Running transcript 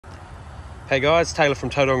Hey guys, Taylor from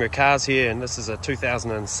Tauranga Cars here, and this is a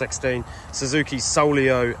 2016 Suzuki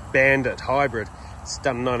Solio Bandit Hybrid. It's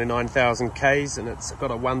done 99,000 Ks and it's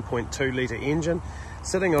got a 1.2 litre engine,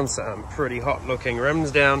 sitting on some pretty hot looking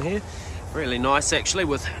rims down here. Really nice actually,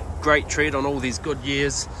 with great tread on all these good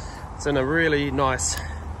years. It's in a really nice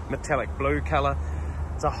metallic blue colour.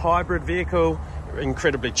 It's a hybrid vehicle,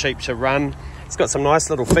 incredibly cheap to run. It's got some nice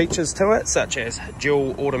little features to it, such as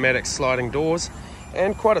dual automatic sliding doors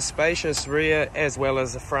and quite a spacious rear as well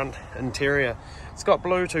as a front interior. It's got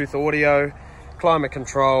Bluetooth audio, climate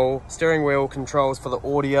control, steering wheel controls for the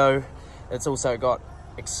audio. It's also got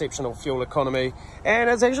exceptional fuel economy, and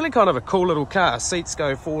it's actually kind of a cool little car. Seats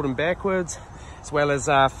go forward and backwards as well as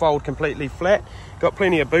fold completely flat. Got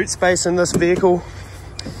plenty of boot space in this vehicle,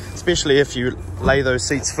 especially if you lay those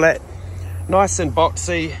seats flat. Nice and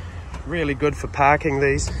boxy, really good for parking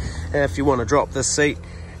these. If you want to drop this seat,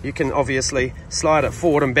 you can obviously slide it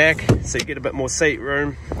forward and back so you get a bit more seat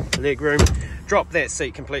room, leg room. Drop that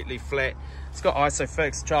seat completely flat. It's got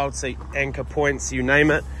ISOFIX, child seat anchor points, you name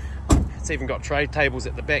it. It's even got tray tables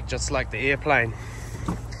at the back, just like the airplane.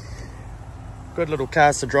 Good little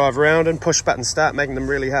cars to drive around and push button start, making them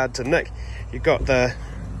really hard to nick. You've got the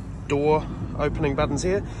door opening buttons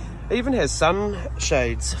here. It even has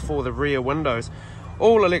sunshades for the rear windows.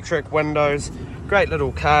 All electric windows, great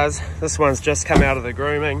little cars. This one's just come out of the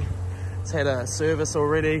grooming. It's had a service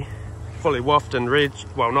already, fully waffed and reg,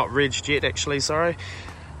 well, not regged yet actually, sorry.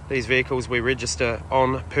 These vehicles we register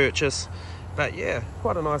on purchase. But yeah,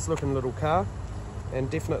 quite a nice looking little car, and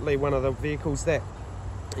definitely one of the vehicles that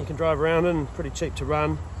you can drive around in, pretty cheap to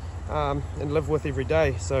run and live with every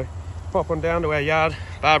day. So pop on down to our yard,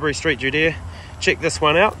 Barbary Street, Judea. Check this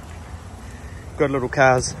one out. Good little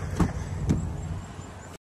cars.